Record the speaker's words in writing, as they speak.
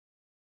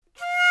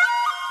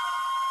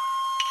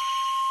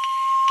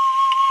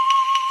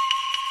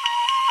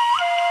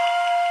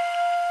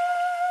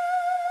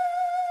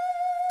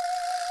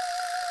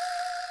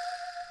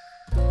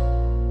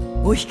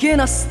お引け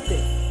なすって。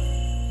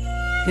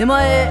手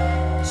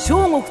前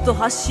小国と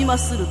発しま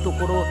すると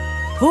ころ、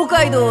東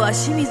海道は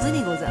清水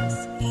にござん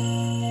す。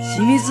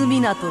清水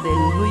港で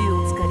産湯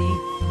をつかり、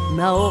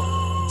なお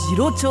次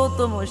郎長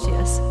と申し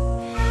やす。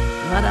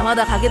まだま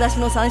だ駆け出し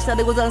の三下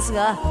でござんす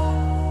が、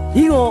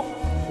以後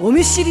お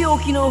見知りお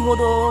きのほ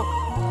ど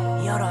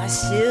よろ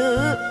しゅ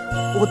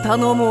うお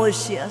頼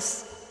申しや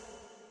す。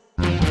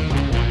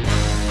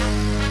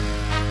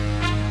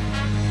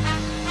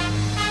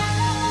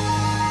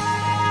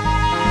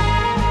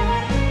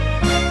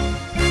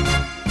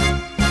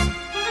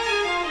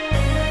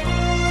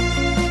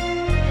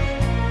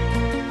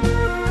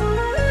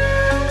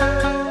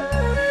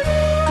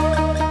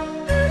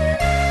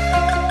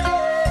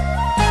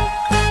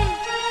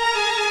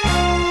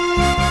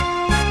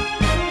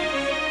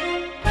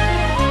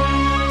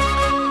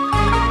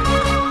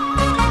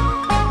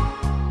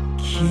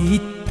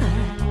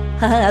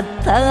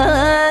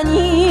旗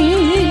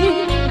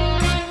に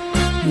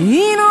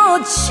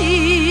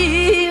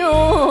命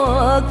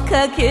を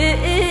か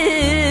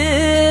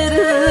ける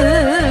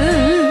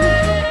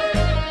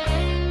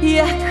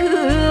ヤク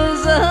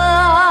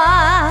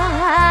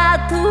ザ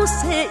と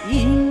正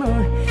の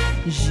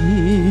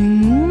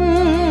仁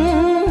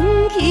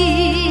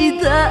義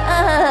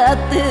だっ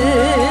て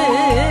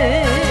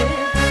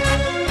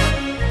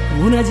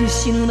同じ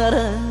死ぬな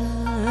ら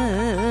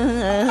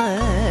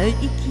生き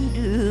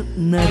る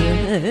なら義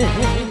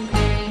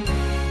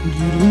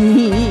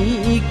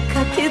に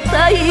かけ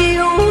たい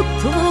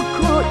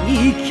男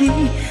生き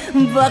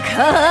バ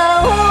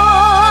カ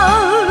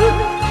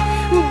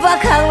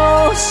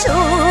を承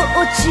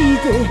知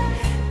で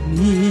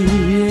見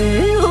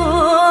栄を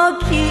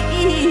切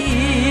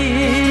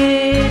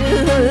る。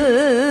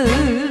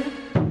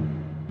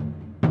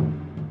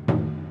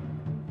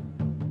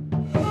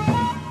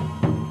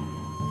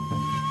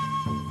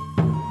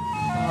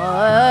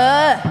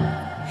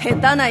下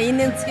手な因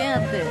縁つけや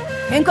がって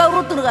喧嘩売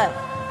ろってのかい。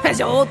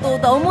上等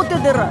だ思って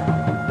てら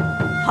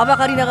はば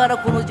かりながら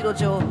この次郎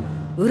長、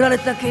売られ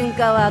た喧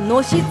嘩は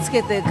のしつ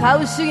けて買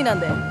う主義なん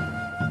で、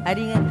あ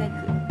り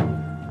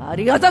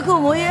がたく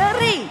思いや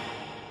り。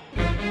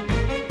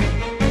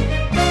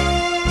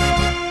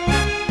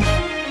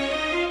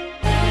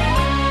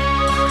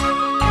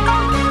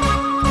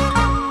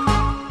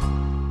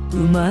生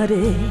まれ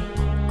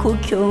故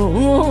郷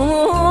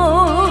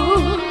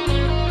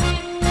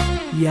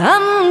や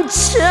ん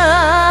ち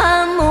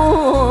ゃ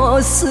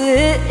の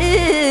末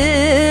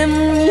に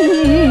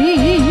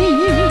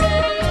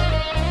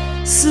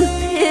捨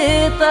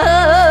てた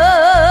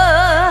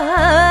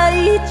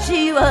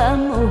一羽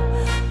の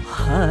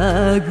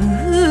はぐ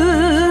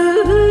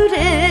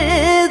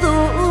れ鳥、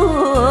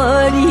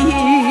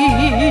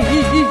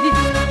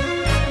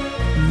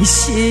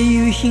西へ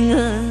夕日が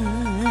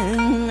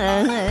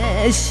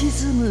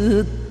沈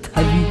む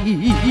た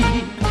び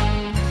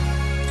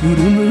潤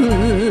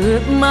む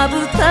ま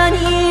ぶたに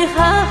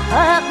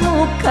母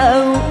の顔、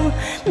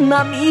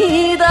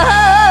涙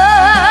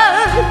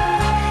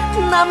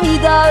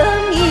道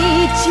連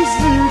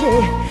れ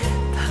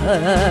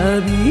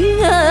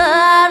旅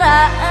荒ら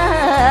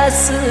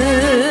す。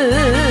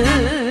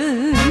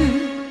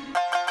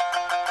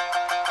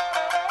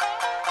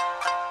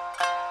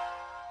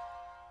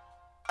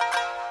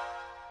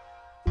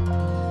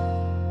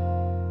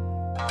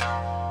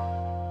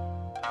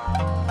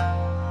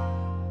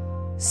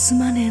す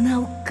まねえな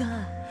おっか、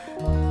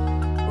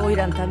おい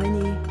らのため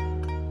に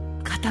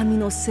肩身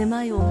の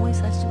狭い思い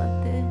させちまっ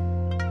て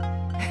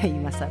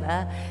今さ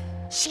ら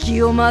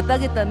敷をまた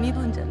げた身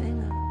分じゃね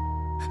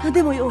えが。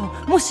でもよ、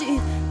もし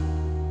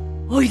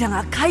おいら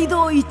が街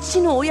道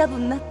一の親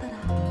分になった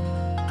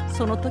ら、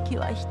その時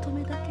は一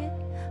目だけ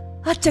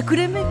会っちゃく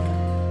れめえか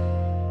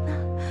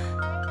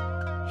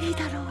な。いいだ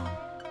ろ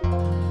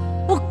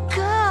うおっ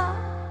か。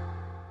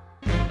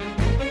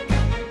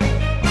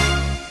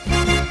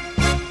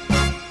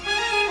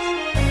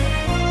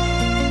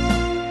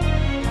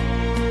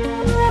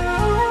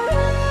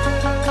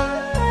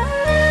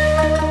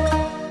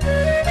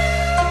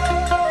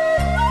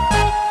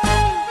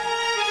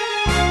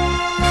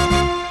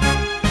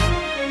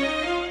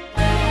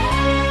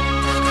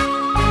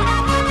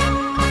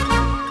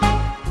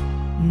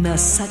情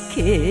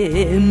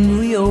け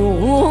無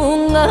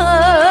用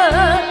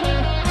が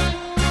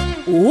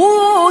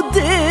大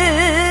手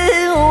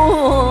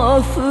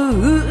を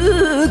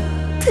振っ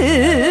て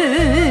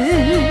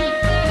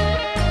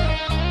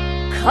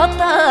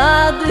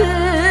肩で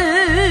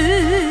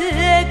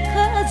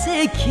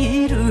風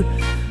切る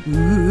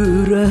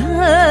裏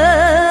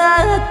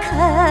街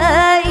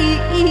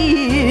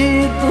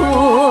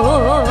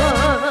道、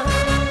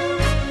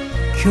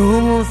今日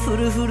もふ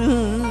るふる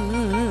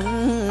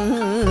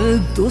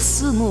ド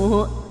ス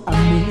の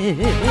雨、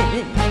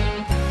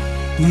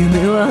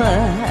夢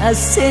は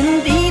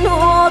千里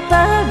の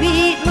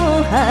旅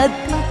の果て、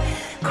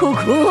こ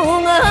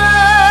こが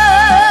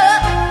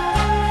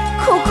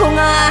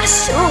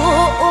勝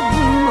負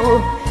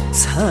の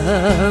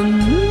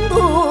三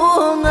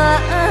度が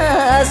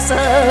さ